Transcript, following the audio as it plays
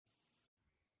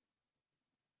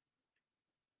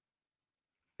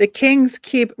The Kings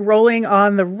keep rolling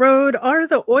on the road. Are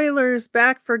the Oilers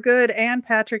back for good? And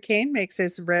Patrick Kane makes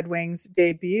his Red Wings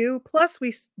debut. Plus,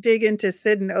 we dig into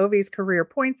Sid and Ovi's career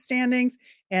point standings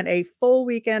and a full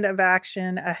weekend of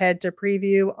action ahead to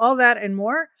preview all that and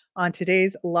more on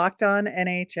today's Locked On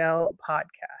NHL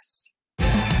podcast.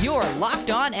 You're Locked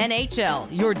On NHL,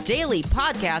 your daily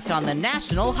podcast on the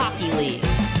National Hockey League.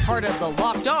 Part of the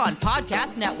Locked On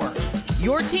Podcast Network,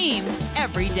 your team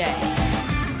every day.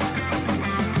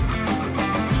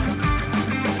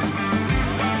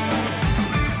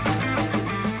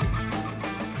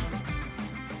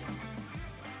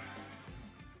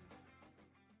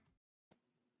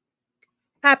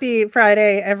 Happy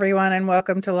Friday, everyone, and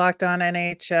welcome to Locked On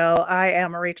NHL. I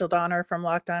am Rachel Donner from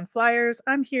Locked On Flyers.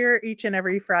 I'm here each and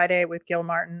every Friday with Gil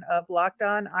Martin of Locked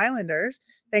On Islanders.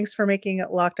 Thanks for making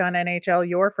Locked On NHL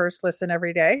your first listen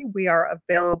every day. We are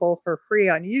available for free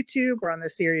on YouTube or on the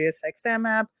SiriusXM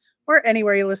app, or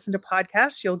anywhere you listen to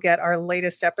podcasts. You'll get our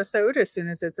latest episode as soon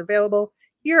as it's available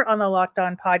here on the Locked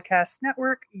On Podcast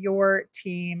Network, your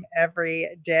team every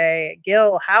day.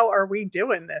 Gil, how are we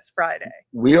doing this Friday?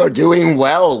 We are doing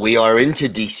well. We are into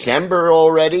December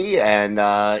already, and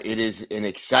it is an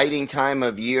exciting time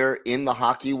of year in the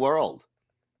hockey world.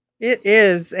 It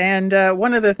is. And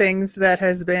one of the things that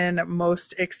has been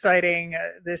most exciting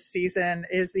this season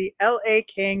is the LA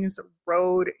Kings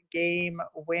road game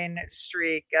win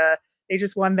streak. They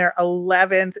just won their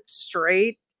 11th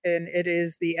straight, and it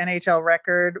is the NHL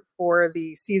record for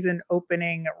the season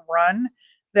opening run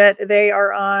that they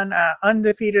are on,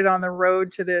 undefeated on the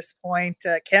road to this point.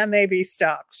 Can they be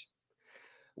stopped?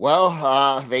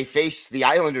 Well, they face the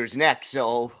Islanders next,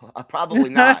 so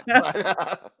probably not.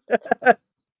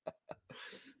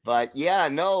 But yeah,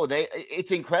 no, it's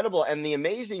incredible. And the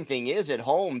amazing thing is, at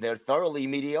home, they're thoroughly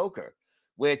mediocre,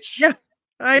 which yeah,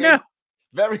 I know.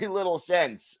 Very little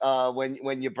sense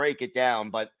when you break it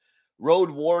down. But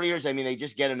Road Warriors, I mean, they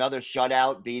just get another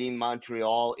shutout, beating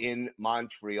Montreal in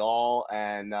Montreal.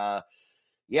 And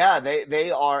yeah,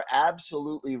 they are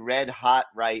absolutely red hot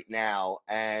right now.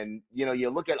 And, you know, you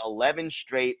look at 11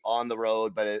 straight on the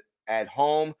road, but at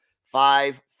home,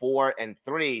 5, 4, and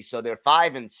 3. So they're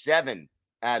 5 and 7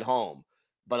 at home,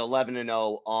 but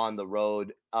 11-0 on the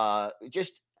road.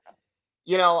 Just,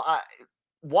 you know,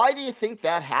 why do you think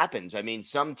that happens? I mean,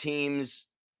 some teams,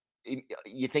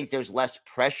 you think there's less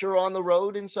pressure on the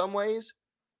road in some ways?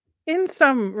 In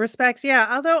some respects, yeah.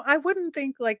 Although I wouldn't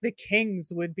think like the Kings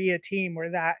would be a team where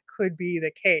that could be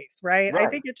the case, right? I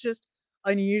think it's just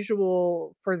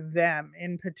unusual for them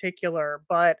in particular.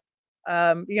 But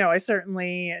you know, I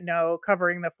certainly know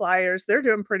covering the Flyers, they're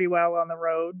doing pretty well on the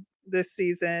road this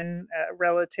season,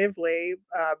 relatively.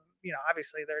 You know,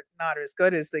 obviously they're not as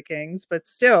good as the Kings, but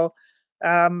still.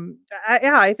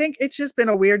 I think it's just been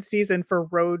a weird season for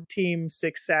road team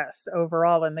success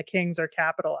overall, and the Kings are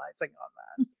capitalizing on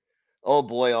that. Oh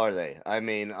boy, are they. I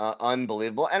mean,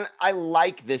 unbelievable. And I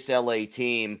like this LA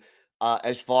team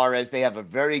as far as they have a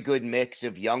very good mix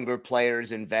of younger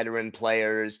players and veteran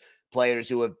players, players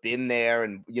who have been there,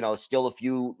 and, you know, still a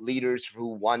few leaders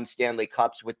who won Stanley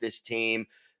Cups with this team.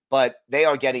 But they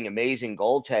are getting amazing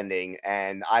goaltending,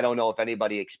 and I don't know if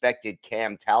anybody expected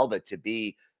Cam Talbot to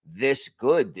be this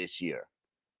good this year.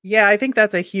 Yeah, I think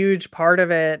that's a huge part of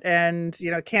it. And,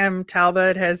 you know, Cam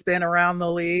Talbot has been around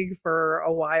the league for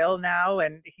a while now,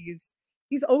 and he's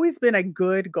always been a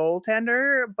good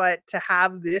goaltender, but to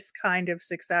have this kind of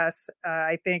success,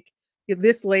 I think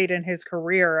this late in his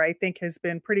career, I think has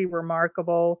been pretty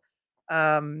remarkable.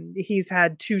 He's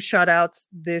had 2 shutouts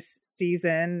this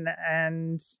season,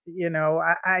 and, you know,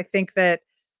 I think that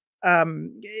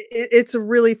it's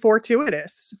really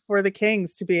fortuitous for the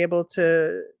Kings to be able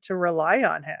to rely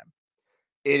on him.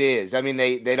 It is. I mean,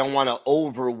 they don't want to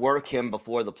overwork him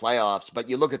before the playoffs, but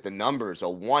you look at the numbers: a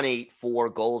 184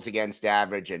 goals against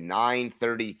average, a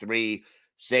 933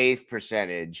 save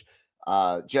percentage.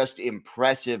 Just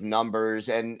impressive numbers,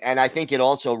 and I think it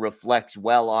also reflects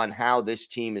well on how this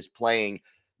team is playing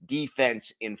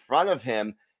defense in front of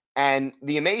him. And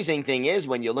the amazing thing is,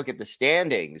 when you look at the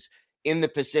standings in the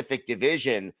Pacific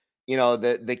Division, you know,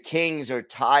 the Kings are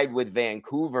tied with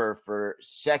Vancouver for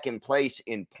second place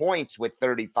in points with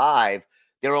 35.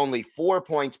 They're only 4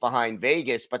 points behind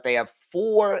Vegas, but they have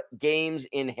 4 games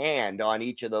in hand on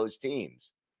each of those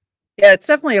teams. Yeah, it's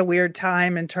definitely a weird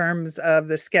time in terms of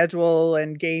the schedule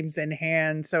and games in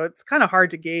hand. So it's kind of hard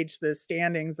to gauge the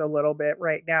standings a little bit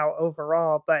right now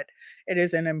overall, but it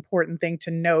is an important thing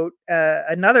to note.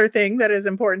 Another thing that is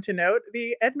important to note,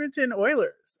 the Edmonton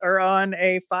Oilers are on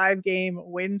a 5-game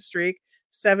win streak,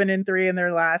 7-3 in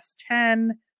their last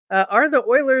 10. Are the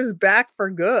Oilers back for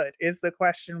good is the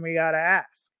question we got to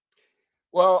ask.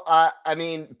 Well, I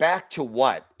mean, back to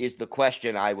what is the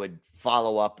question I would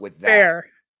follow up with that. Fair,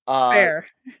 Uh, fair.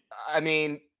 I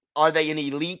mean, are they an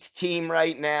elite team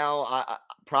right now?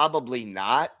 Probably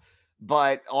not,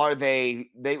 but are they?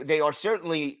 They are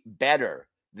certainly better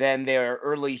than their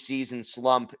early season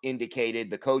slump indicated.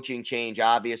 The coaching change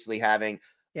obviously having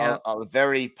Yeah. a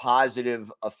very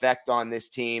positive effect on this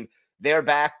team. They're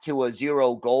back to a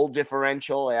 0 goal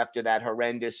differential after that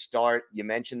horrendous start. You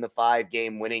mentioned the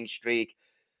 5-game winning streak.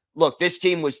 Look, this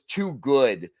team was too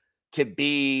good to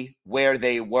be where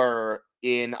they were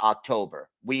in October.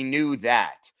 We knew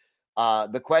that.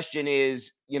 The question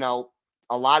is,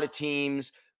 a lot of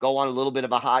teams go on a little bit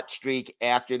of a hot streak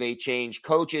after they change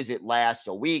coaches. It lasts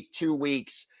a week, 2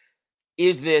 weeks.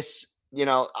 Is this,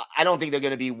 I don't think they're going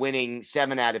to be winning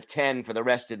 7 out of 10 for the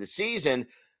rest of the season,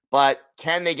 but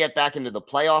can they get back into the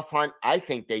playoff hunt? I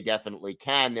think they definitely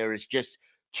can. There is just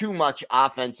too much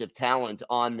offensive talent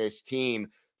on this team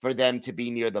for them to be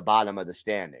near the bottom of the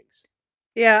standings.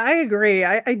 Yeah, I agree.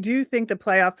 I do think the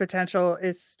playoff potential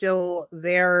is still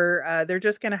there. They're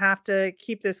just going to have to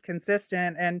keep this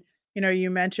consistent. And,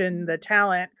 you mentioned the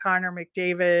talent. Connor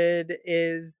McDavid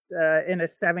is in a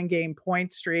 7-game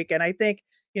point streak. And I think,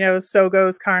 so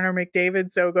goes Connor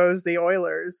McDavid, so goes the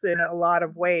Oilers in a lot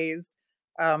of ways.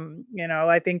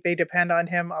 I think they depend on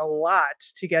him a lot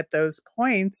to get those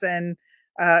points. And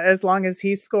as long as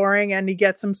he's scoring and he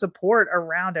gets some support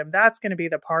around him, that's going to be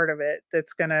the part of it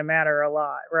that's going to matter a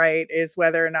lot, right? Is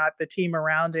whether or not the team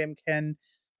around him can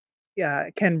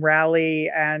rally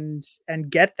and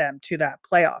get them to that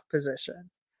playoff position.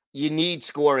 You need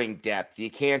scoring depth.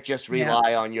 You can't just Yeah.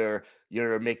 rely on your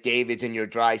McDavids and your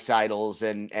Drysidles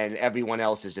and everyone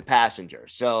else is a passenger.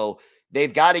 So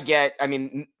they've got to get. I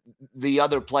mean, the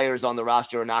other players on the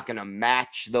roster are not going to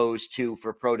match those two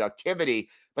for productivity,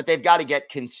 but they've got to get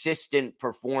consistent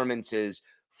performances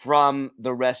from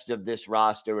the rest of this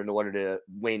roster in order to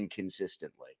win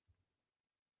consistently.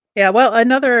 Yeah, well,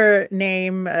 another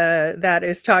name that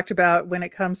is talked about when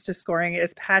it comes to scoring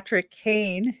is Patrick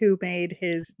Kane, who made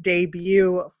his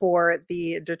debut for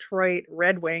the Detroit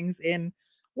Red Wings in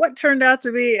what turned out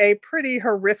to be a pretty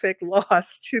horrific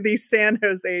loss to the San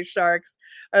Jose Sharks.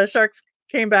 Sharks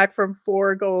came back from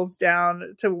 4 goals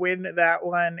down to win that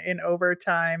one in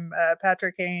overtime.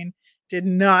 Patrick Kane did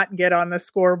not get on the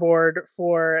scoreboard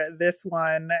for this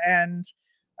one. And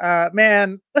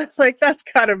man, like that's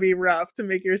gotta be rough to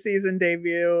make your season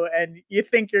debut and you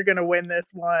think you're gonna win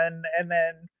this one, and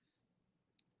then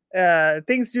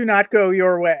things do not go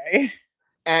your way.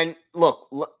 And look,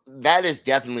 that is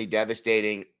definitely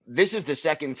devastating. This is the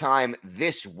second time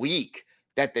this week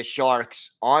that the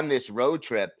Sharks on this road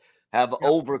trip have Yep.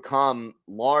 overcome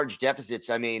large deficits.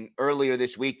 I mean, earlier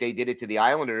this week they did it to the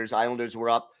Islanders. Islanders were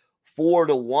up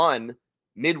 4-1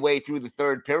 midway through the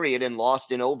third period and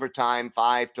lost in overtime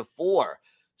 5-4.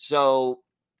 So,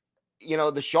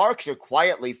 the Sharks are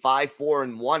quietly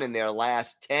 5-4-1 in their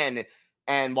last 10.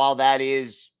 And while that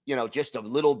is, just a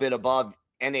little bit above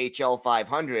NHL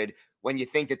 500, when you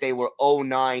think that they were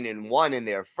 0-9-1 in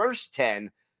their first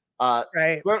 10,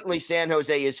 Right. certainly San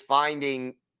Jose is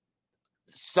finding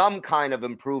some kind of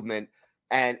improvement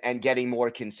and getting more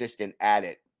consistent at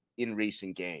it in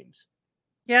recent games.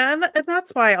 Yeah, and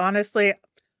that's why honestly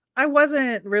I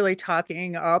wasn't really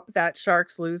talking up that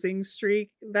Sharks losing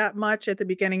streak that much at the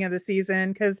beginning of the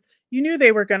season because you knew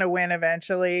they were going to win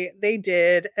eventually. They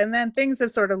did. And then things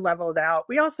have sort of leveled out.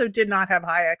 We also did not have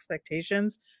high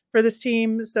expectations for this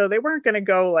team. So they weren't going to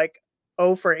go like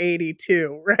 0 for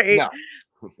 82, right? No.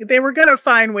 They were going to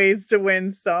find ways to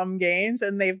win some games,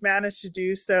 and they've managed to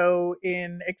do so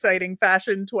in exciting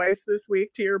fashion twice this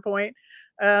week, to your point.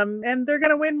 And they're going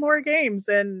to win more games,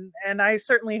 and I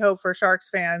certainly hope for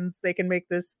Sharks fans they can make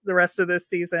this the rest of this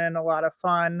season a lot of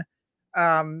fun,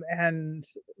 and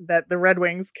that the Red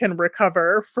Wings can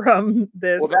recover from Well,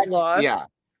 this yeah, loss.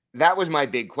 that was my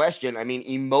big question. I mean,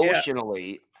 Yeah.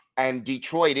 emotionally, and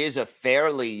Detroit is a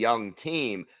fairly young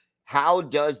team. How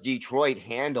does Detroit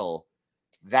handle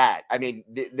that? I mean,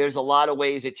 there's a lot of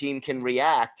ways a team can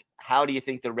react. How do you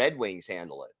think the Red Wings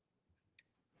handle it?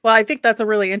 Well, I think that's a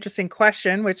really interesting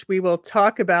question, which we will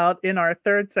talk about in our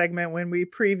third segment when we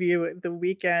preview the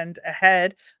weekend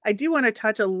ahead. I do want to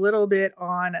touch a little bit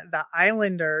on the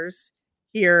Islanders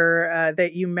here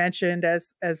that you mentioned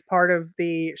as part of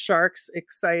the Sharks'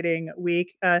 exciting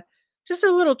week. Just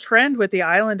a little trend with the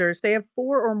Islanders: they have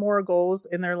 4 or more goals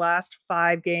in their last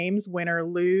 5 games, win or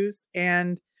lose.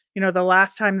 And the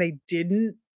last time they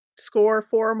didn't score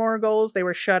 4 or more goals. They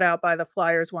were shut out by the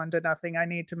Flyers 1-0. I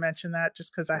need to mention that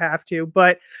just because I have to.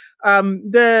 But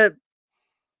the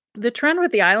The trend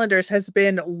with the Islanders has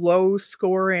been low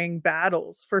scoring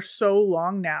battles for so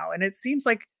long now. And it seems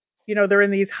like, they're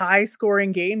in these high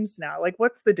scoring games now. Like,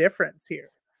 what's the difference here?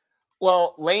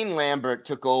 Well, Lane Lambert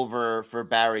took over for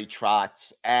Barry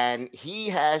Trotz, and he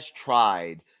has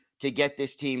tried to get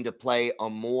this team to play a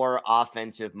more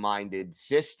offensive minded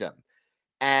system.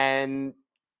 And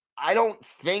I don't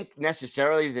think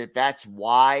necessarily that that's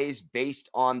wise based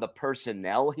on the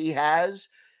personnel he has.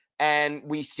 And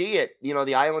we see it,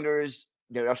 the Islanders,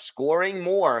 they're scoring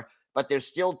more, but they're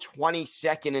still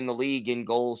 22nd in the league in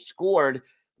goals scored.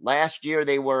 Last year,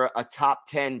 they were a top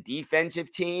 10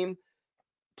 defensive team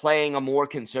playing a more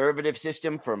conservative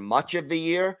system for much of the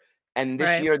year. And this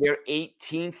Right. year, they're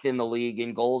 18th in the league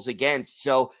in goals against.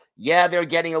 So, yeah, they're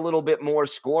getting a little bit more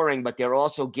scoring, but they're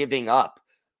also giving up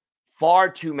far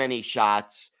too many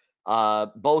shots.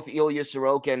 Both Ilya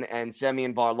Sorokin and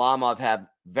Semyon Varlamov have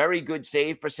very good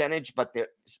save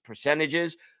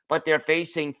percentages, but they're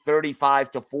facing 35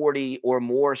 to 40 or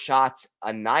more shots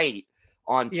a night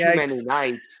on too many Yikes.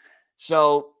 nights.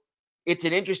 So it's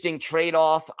an interesting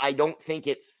trade-off. I don't think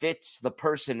it fits the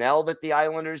personnel that the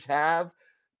Islanders have,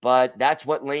 but that's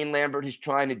what Lane Lambert is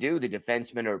trying to do. The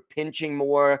defensemen are pinching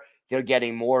more. They're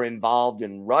getting more involved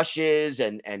in rushes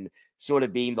and sort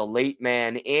of being the late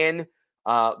man in.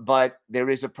 But there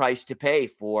is a price to pay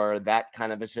for that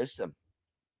kind of a system.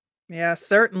 Yeah,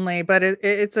 certainly. But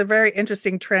it's a very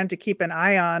interesting trend to keep an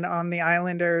eye on the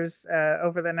Islanders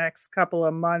over the next couple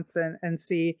of months and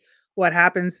see what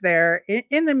happens there.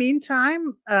 In the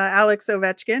meantime, Alex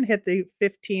Ovechkin hit the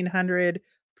 1,500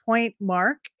 point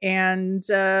mark, and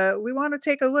we want to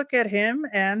take a look at him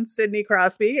and Sidney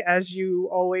Crosby, as you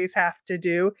always have to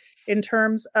do, in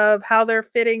terms of how they're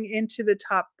fitting into the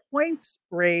top points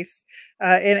race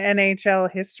in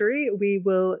NHL history. We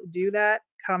will do that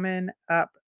coming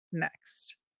up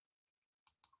next.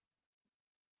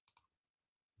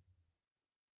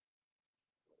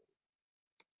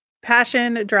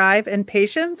 Passion, drive, and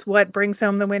patience, what brings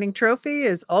home the winning trophy,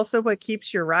 is also what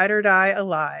keeps your ride or die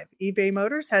alive. eBay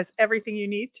Motors has everything you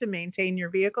need to maintain your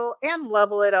vehicle and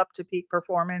level it up to peak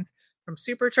performance, from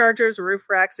superchargers, roof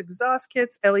racks, exhaust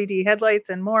kits, LED headlights,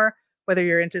 and more. Whether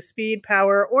you're into speed,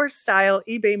 power, or style,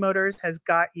 eBay Motors has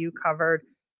got you covered.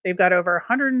 They've got over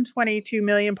 122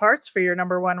 million parts for your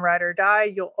number one ride or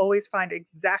die. You'll always find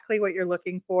exactly what you're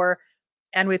looking for.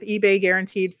 And with eBay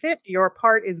Guaranteed Fit, your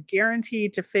part is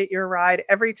guaranteed to fit your ride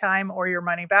every time or your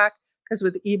money back. Because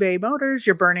with eBay Motors,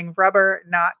 you're burning rubber,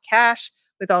 not cash.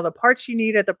 With all the parts you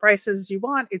need at the prices you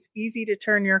want, it's easy to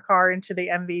turn your car into the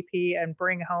MVP and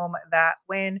bring home that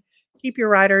win. Keep your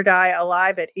ride or die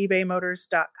alive at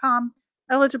ebaymotors.com.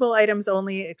 Eligible items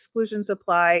only, exclusions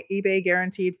apply. eBay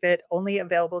Guaranteed Fit only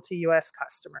available to U.S.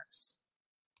 customers.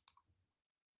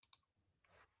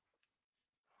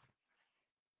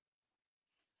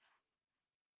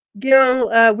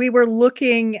 Gil, we were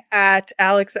looking at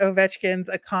Alex Ovechkin's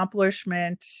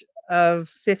accomplishment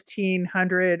of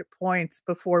 1,500 points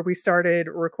before we started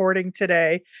recording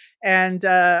today, and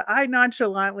I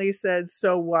nonchalantly said,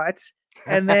 "So what?"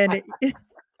 And then,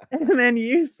 and then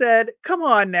you said, "Come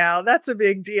on now, that's a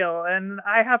big deal." And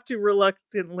I have to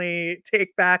reluctantly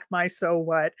take back my "so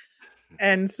what"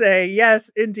 and say,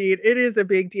 yes, indeed, it is a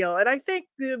big deal. And I think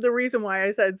the reason why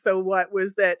I said so what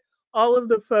was that all of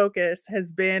the focus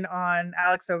has been on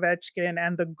Alex Ovechkin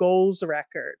and the goals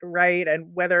record, right?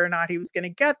 And whether or not he was going to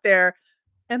get there.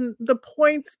 And the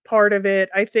points part of it,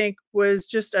 I think, was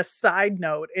just a side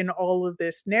note in all of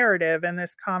this narrative and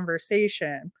this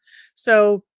conversation.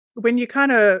 So when you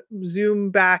kind of zoom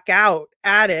back out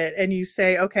at it and you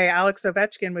say, okay, Alex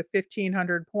Ovechkin with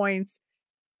 1,500 points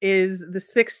is the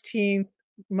 16th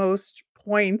most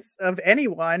points of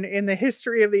anyone in the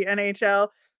history of the NHL.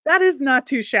 That is not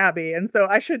too shabby. And so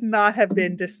I should not have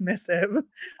been dismissive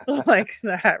like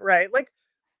that, right? Like,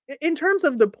 in terms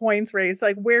of the points race,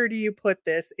 like, where do you put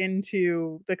this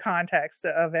into the context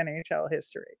of NHL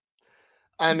history?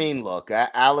 I mean, look,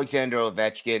 Alexander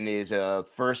Ovechkin is a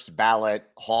first ballot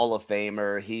Hall of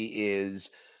Famer. He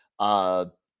is uh,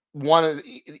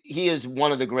 he is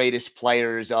one of the greatest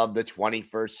players of the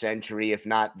 21st century, if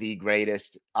not the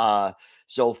greatest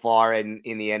so far in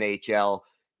the NHL.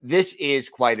 This is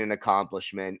quite an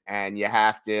accomplishment, and you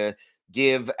have to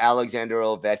give Alexander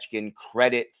Ovechkin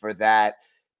credit for that.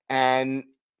 And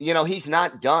he's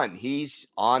not done. He's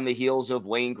on the heels of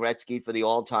Wayne Gretzky for the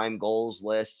all-time goals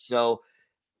list. So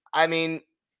I mean,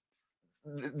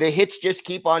 the hits just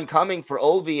keep on coming for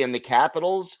Ovi and the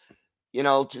Capitals,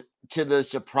 to the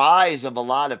surprise of a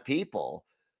lot of people.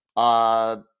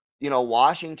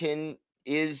 Washington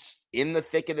is in the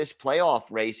thick of this playoff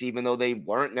race, even though they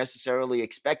weren't necessarily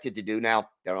expected to do. Now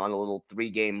they're on a little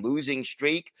 3-game losing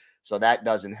streak, so that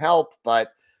doesn't help.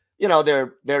 But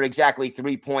they're exactly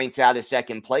 3 points out of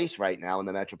second place right now in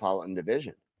the Metropolitan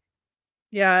Division.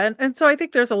 Yeah, and so I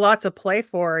think there's a lot to play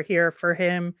for here for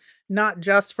him, not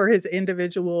just for his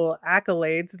individual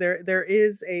accolades. There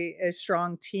is a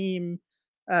strong team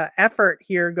effort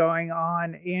here going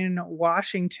on in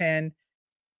Washington.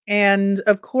 And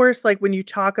of course, like when you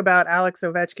talk about Alex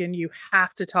Ovechkin, you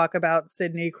have to talk about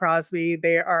Sidney Crosby.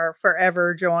 They are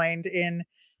forever joined in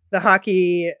the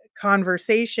hockey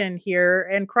conversation here.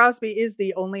 And Crosby is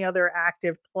the only other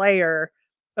active player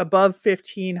above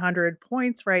 1,500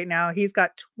 points right now. He's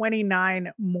got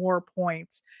 29 more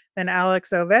points than Alex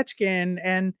Ovechkin.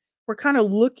 And we're kind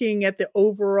of looking at the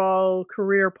overall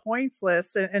career points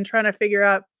list and trying to figure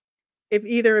out if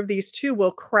either of these two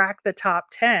will crack the top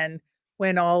 10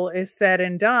 when all is said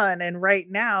and done. And right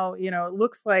now, it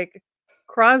looks like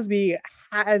Crosby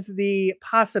has the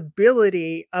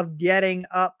possibility of getting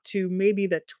up to maybe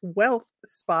the 12th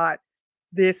spot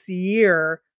this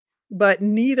year, but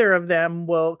neither of them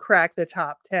will crack the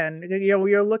top 10.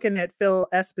 You're looking at Phil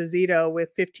Esposito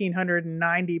with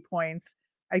 1,590 points.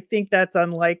 I think that's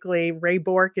unlikely. Ray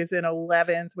Bork is in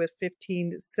 11th with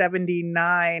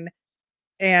 1,579.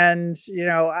 And,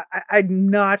 I'm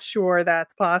not sure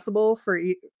that's possible for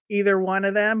either one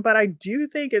of them, but I do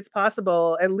think it's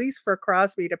possible, at least for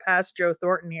Crosby, to pass Joe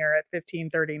Thornton here at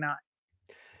 1539.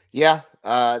 Yeah,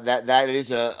 that is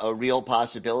a real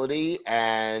possibility,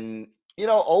 and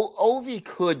Ovi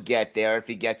could get there if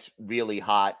he gets really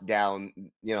hot down,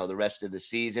 the rest of the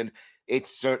season.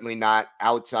 It's certainly not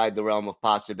outside the realm of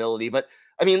possibility. But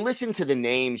I mean, listen to the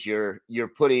names you're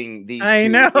putting these I two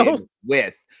know. in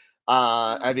with.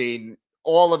 I mean,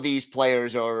 all of these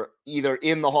players are either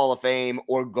in the Hall of Fame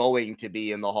or going to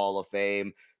be in the Hall of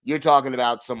Fame. You're talking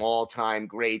about some all-time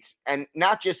greats, and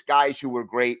not just guys who were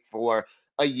great for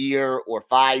a year or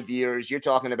 5 years. You're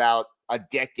talking about a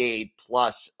decade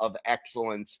plus of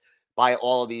excellence by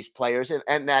all of these players.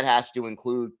 And that has to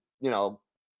include,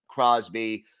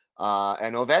 Crosby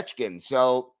and Ovechkin.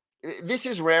 So this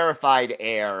is rarefied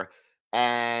air.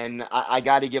 And I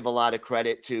got to give a lot of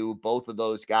credit to both of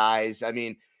those guys. I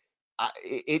mean,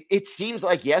 it seems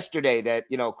like yesterday that,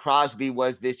 Crosby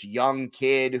was this young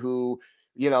kid who,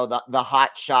 the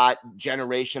hot shot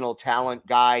generational talent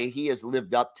guy. He has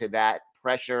lived up to that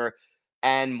pressure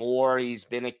and more. He's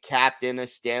been a captain, a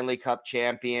Stanley Cup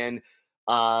champion.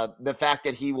 The fact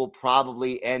that he will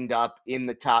probably end up in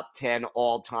the top 10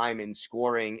 all time in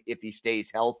scoring if he stays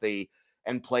healthy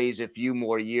and plays a few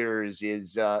more years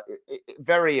is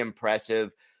very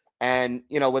impressive. And,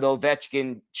 with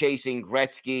Ovechkin chasing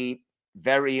Gretzky,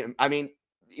 I mean,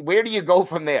 where do you go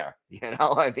from there?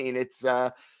 I mean,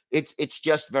 it's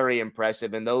just very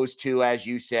impressive. And those two, as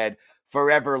you said,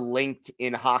 forever linked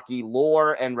in hockey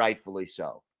lore, and rightfully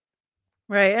so.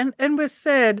 Right, and with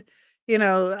Sid,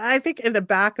 I think in the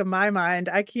back of my mind,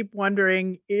 I keep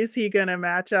wondering, is he gonna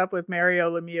match up with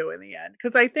Mario Lemieux in the end?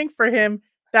 Because I think for him,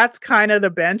 that's kind of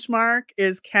the benchmark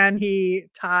is can he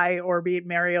tie or beat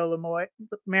Mario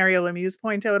Lemieux's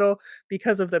point total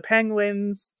because of the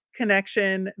Penguins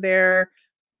connection there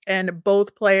and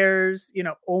both players,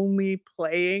 only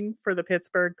playing for the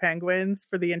Pittsburgh Penguins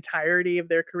for the entirety of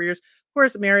their careers. Of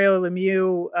course, Mario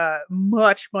Lemieux,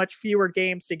 much, much fewer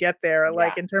games to get there. Yeah.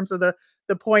 Like in terms of the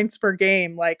points per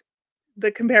game, like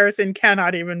the comparison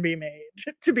cannot even be made,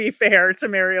 to be fair to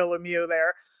Mario Lemieux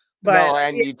there. But No,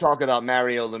 and you talk about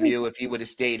Mario Lemieux, if he would have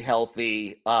stayed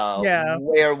healthy, yeah,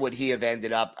 where would he have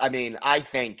ended up? I mean, I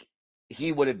think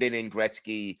he would have been in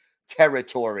Gretzky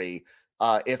territory,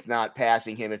 if not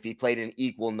passing him, if he played an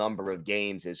equal number of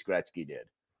games as Gretzky did.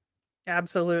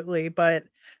 absolutely. But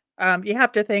you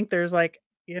have to think there's like,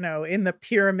 in the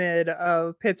pyramid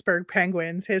of Pittsburgh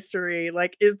Penguins history,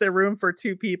 like, is there room for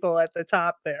two people at the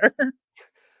top there?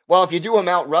 Well, if you do a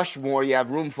Mount Rushmore, you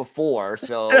have room for four.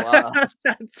 So,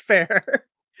 That's fair.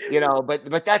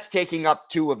 but that's taking up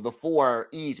two of the four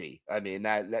easy. I mean,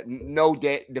 that no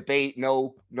debate,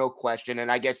 no question.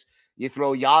 And I guess you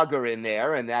throw Yager in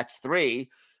there, and that's three.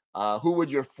 Who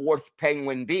would your fourth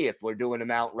Penguin be if we're doing a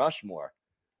Mount Rushmore?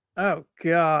 Oh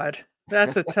god,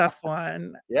 that's a tough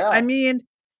one. I Yeah. mean,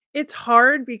 it's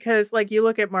hard because, like, you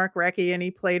look at Mark Recchi and he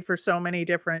played for so many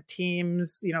different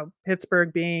teams,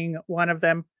 Pittsburgh being one of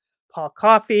them. Paul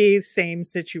Coffey, same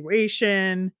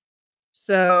situation.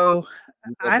 So,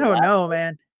 Nico I don't know, Barrasso?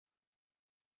 man.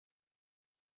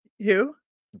 Who?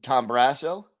 Tom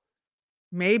Brasso?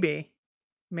 Maybe.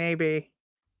 Maybe.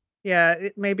 Yeah,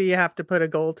 maybe you have to put a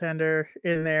goaltender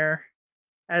in there.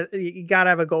 You gotta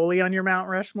have a goalie on your Mount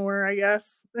Rushmore, I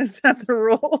guess. Is that the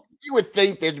rule? You would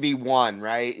think there'd be one,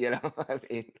 right? I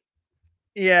mean,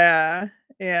 Yeah,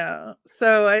 yeah.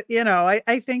 So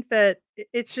I think that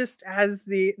it's just as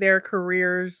their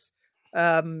careers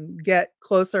get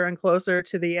closer and closer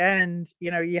to the end,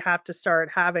 you have to start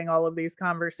having all of these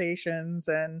conversations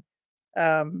and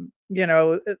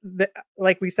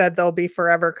like we said, they'll be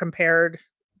forever compared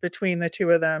between the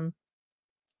two of them.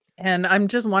 And I'm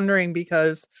just wondering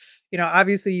because,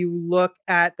 obviously you look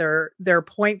at their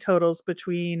point totals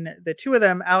between the two of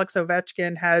them. Alex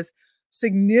Ovechkin has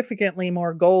significantly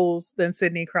more goals than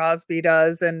Sidney Crosby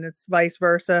does, and it's vice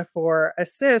versa for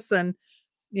assists. And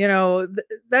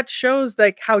that shows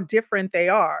like how different they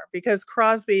are because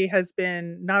Crosby has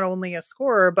been not only a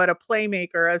scorer but a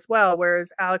playmaker as well,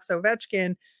 whereas Alex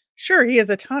Ovechkin, sure, he has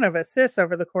a ton of assists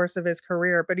over the course of his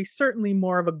career, but he's certainly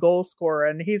more of a goal scorer,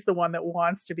 and he's the one that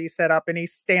wants to be set up, and he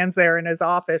stands there in his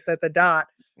office at the dot,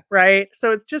 right?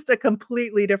 So it's just a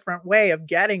completely different way of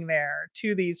getting there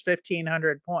to these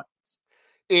 1,500 points.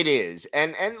 it is.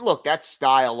 And look, that's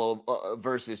style of,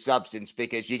 versus substance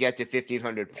because you get to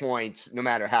 1,500 points no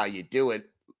matter how you do it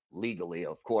legally,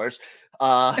 of course.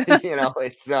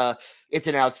 It's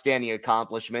an outstanding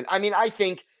accomplishment. I mean, I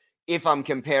think if I'm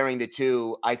comparing the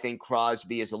two, I think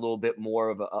Crosby is a little bit more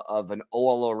of an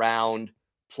all-around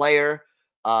player.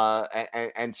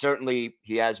 And certainly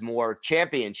he has more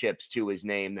championships to his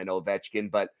name than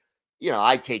Ovechkin, but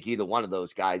I'd take either one of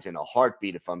those guys in a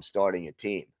heartbeat if I'm starting a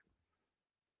team.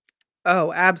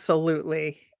 Oh,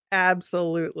 absolutely.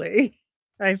 Absolutely.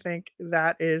 I think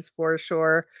that is for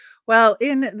sure. Well,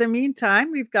 in the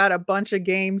meantime, we've got a bunch of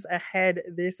games ahead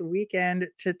this weekend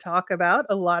to talk about,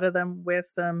 a lot of them with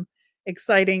some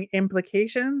exciting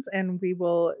implications, and we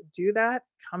will do that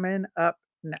coming up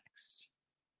next.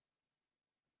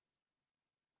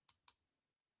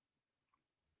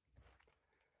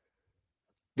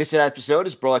 This episode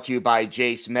is brought to you by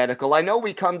Jace Medical. I know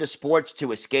we come to sports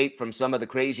to escape from some of the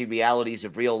crazy realities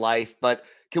of real life, but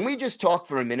can we just talk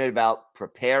for a minute about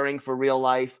preparing for real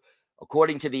life?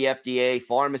 According to the FDA,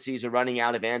 pharmacies are running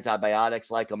out of antibiotics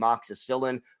like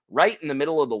amoxicillin right in the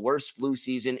middle of the worst flu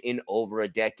season in over a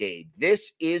decade.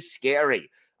 This is scary.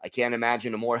 I can't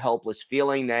imagine a more helpless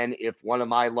feeling than if one of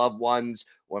my loved ones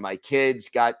or my kids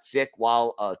got sick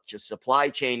while a just supply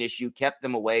chain issue kept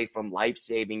them away from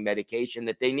life-saving medication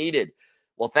that they needed.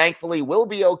 Well, thankfully, we'll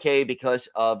be okay because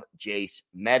of Jace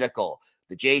Medical.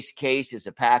 The Jace case is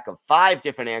a pack of 5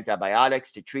 different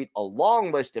antibiotics to treat a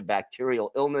long list of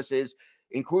bacterial illnesses,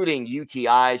 including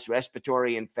UTIs,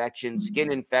 respiratory infections,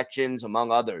 skin infections,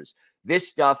 among others. This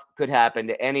stuff could happen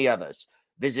to any of us.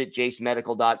 Visit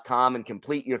jacemedical.com and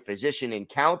complete your physician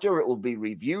encounter. It will be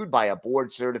reviewed by a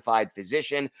board-certified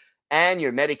physician, and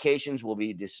your medications will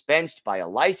be dispensed by a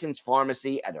licensed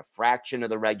pharmacy at a fraction of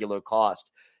the regular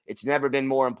cost. It's never been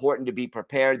more important to be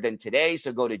prepared than today,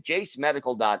 so go to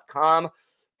jacemedical.com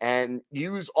and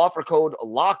use offer code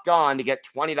LOCKED ON to get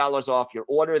 $20 off your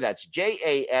order. That's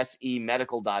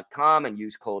jasemedical.com and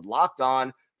use code LOCKED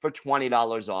ON for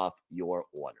 $20 off your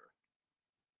order.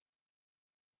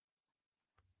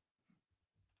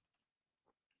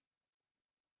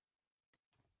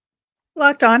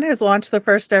 Locked On has launched the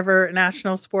first ever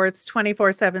national sports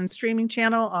 24/7 streaming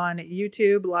channel on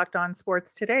YouTube. Locked On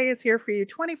Sports Today is here for you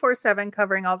 24/7,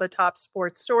 covering all the top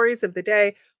sports stories of the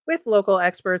day with local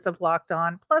experts of Locked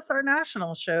On, plus our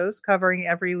national shows covering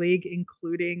every league,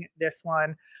 including this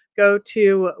one. Go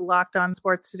to Locked On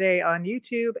Sports Today on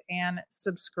YouTube and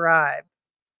subscribe.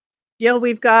 Gil,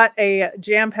 we've got a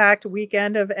jam-packed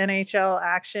weekend of NHL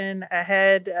action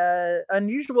ahead.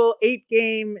 Unusual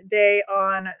 8-game day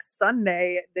on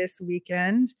Sunday this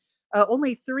weekend.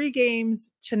 Only 3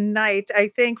 games tonight. I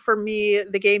think for me,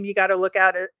 the game you got to look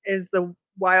at is the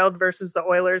Wild versus the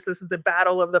Oilers. This is the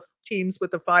battle of the teams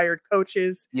with the fired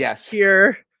coaches Yes.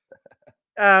 here.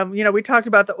 We talked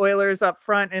about the Oilers up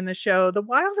front in the show. The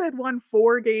Wild had won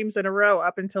 4 games in a row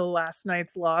up until last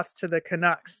night's loss to the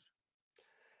Canucks.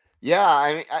 Yeah,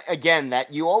 I mean, again,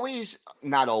 that you always,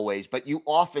 not always, but you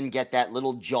often get that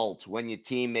little jolt when your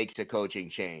team makes a coaching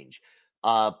change.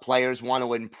 Players want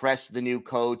to impress the new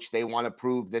coach. They want to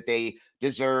prove that they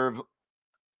deserve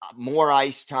more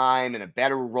ice time and a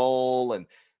better role. And,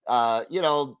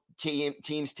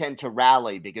 teams tend to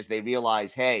rally because they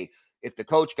realize, hey, if the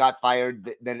coach got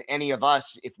fired, then any of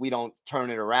us, if we don't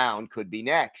turn it around, could be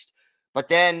next. But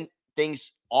then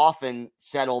things often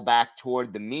settle back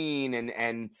toward the mean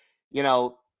and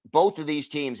both of these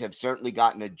teams have certainly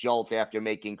gotten a jolt after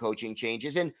making coaching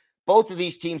changes. And both of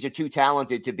these teams are too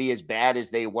talented to be as bad as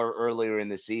they were earlier in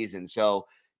the season. So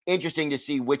interesting to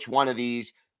see which one of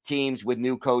these teams with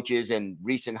new coaches and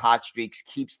recent hot streaks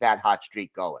keeps that hot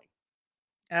streak going.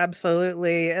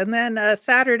 Absolutely. And then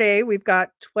Saturday, we've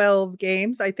got 12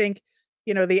 games. I think,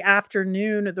 the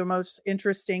afternoon, the most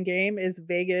interesting game is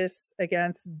Vegas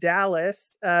against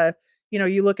Dallas.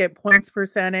 You look at points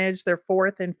percentage, they're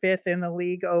fourth and fifth in the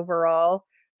league overall.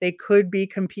 They could be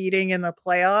competing in the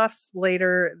playoffs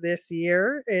later this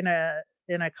year in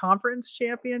a conference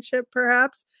championship,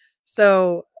 perhaps.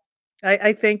 So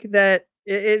I think that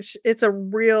it's a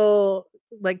real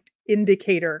like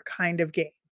indicator kind of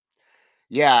game.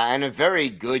 Yeah, and a very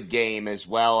good game as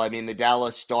well. I mean, the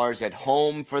Dallas Stars at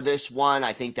home for this one.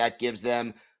 I think that gives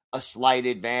them a slight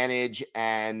advantage.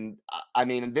 And I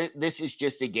mean, this is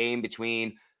just a game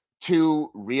between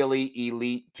two really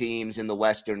elite teams in the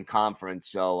Western Conference.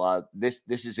 So this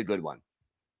is a good one.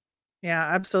 Yeah,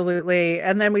 absolutely.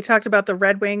 And then we talked about the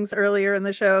Red Wings earlier in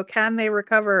the show. Can they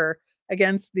recover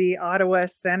against the Ottawa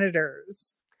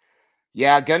Senators?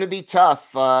 Yeah, going to be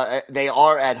tough. They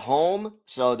are at home,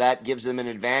 so that gives them an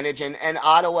advantage. And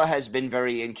Ottawa has been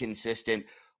very inconsistent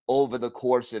over the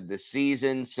course of the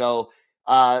season. So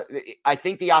I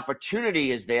think the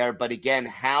opportunity is there. But again,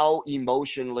 how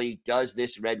emotionally does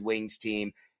this Red Wings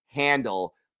team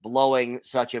handle blowing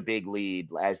such a big lead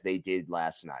as they did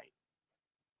last night?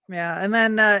 Yeah, and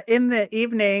then in the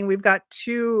evening, we've got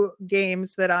two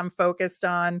games that I'm focused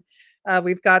on.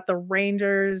 We've got the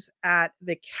Rangers at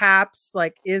the Caps.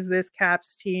 Like, is this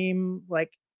Caps team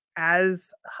like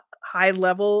as high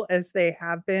level as they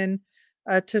have been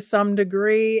to some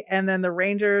degree? And then the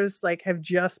Rangers like have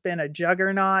just been a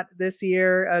juggernaut this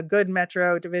year, a good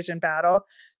Metro Division battle.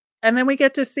 And then we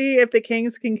get to see if the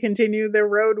Kings can continue their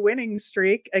road winning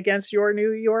streak against your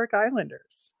New York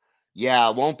Islanders. Yeah,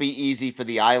 it won't be easy for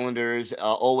the Islanders.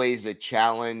 Always a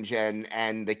challenge,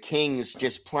 and the Kings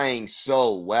just playing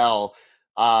so well.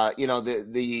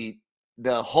 The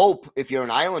hope, if you're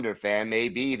an Islander fan, may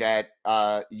be that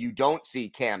you don't see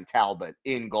Cam Talbot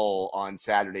in goal on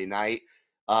Saturday night.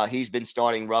 He's been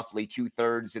starting roughly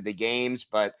 2/3 of the games,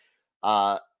 but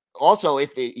also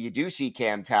if you do see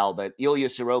Cam Talbot, Ilya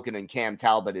Sorokin and Cam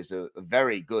Talbot is a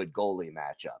very good goalie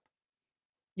matchup.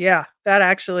 Yeah, that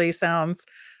actually sounds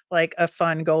like a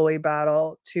fun goalie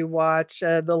battle to watch.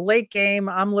 The late game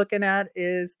I'm looking at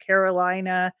is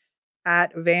Carolina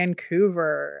at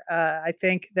Vancouver. I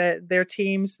think that they're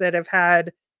teams that have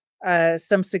had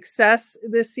some success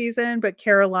this season, but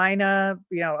Carolina,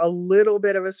 a little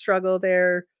bit of a struggle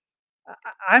there.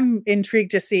 I'm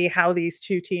intrigued to see how these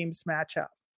two teams match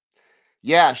up.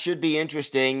 Yeah, should be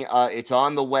interesting. It's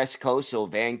on the West Coast, so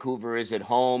Vancouver is at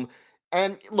home.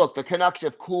 And look, the Canucks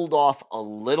have cooled off a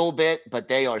little bit, but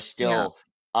they are Yeah. still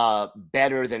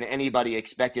better than anybody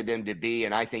expected them to be.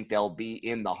 And I think they'll be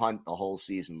in the hunt the whole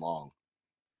season long.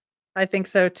 I think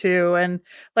so too. And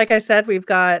like I said, we've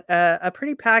got a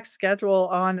pretty packed schedule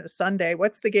on Sunday.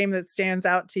 What's the game that stands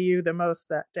out to you the most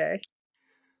that day?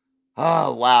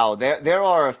 Oh, wow. There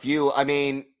are a few. I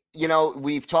mean,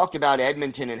 we've talked about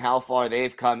Edmonton and how far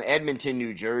they've come. Edmonton,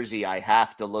 New Jersey, I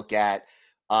have to look at.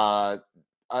 Uh,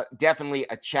 Definitely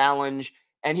a challenge.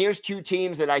 And here's two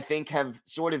teams that I think have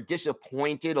sort of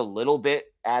disappointed a little bit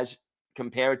as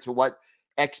compared to what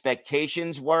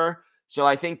expectations were. So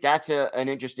I think that's an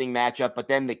interesting matchup. But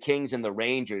then the Kings and the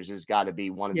Rangers has got to be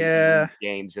one of the Yeah, elite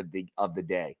games of the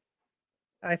day.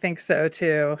 I think so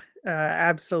too.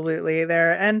 Absolutely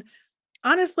there. And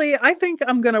honestly, I think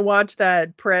I'm gonna watch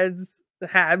that Preds the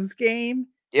Habs game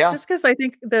Yeah. just because I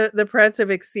think the Preds have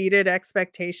exceeded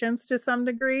expectations to some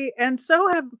degree, and so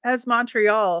have has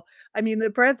Montreal. I mean, the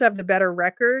Preds have the better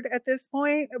record at this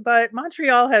point, but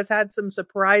Montreal has had some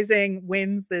surprising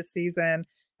wins this season,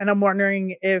 and I'm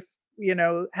wondering if,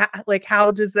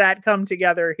 how does that come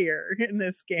together here in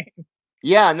this game?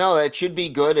 Yeah, no, it should be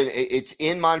good. And it's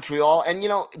in Montreal. And,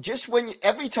 just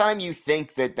every time you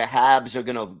think that the Habs are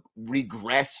going to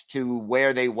regress to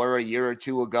where they were a year or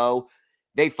two ago,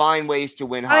 they find ways to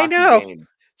win I hockey know. games.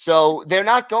 So they're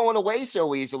not going away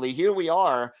so easily. Here we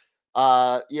are,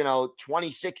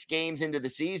 26 games into the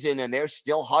season, and they're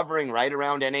still hovering right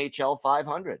around NHL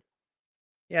 500.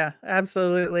 Yeah,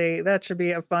 absolutely. That should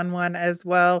be a fun one as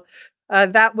well.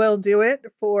 That will do it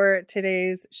for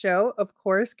today's show. Of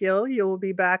course, Gil, you will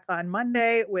be back on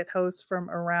Monday with hosts from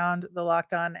around the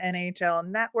Locked On NHL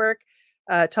network,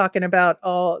 talking about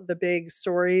all the big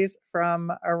stories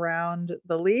from around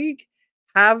the league.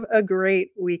 Have a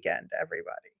great weekend,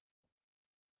 everybody.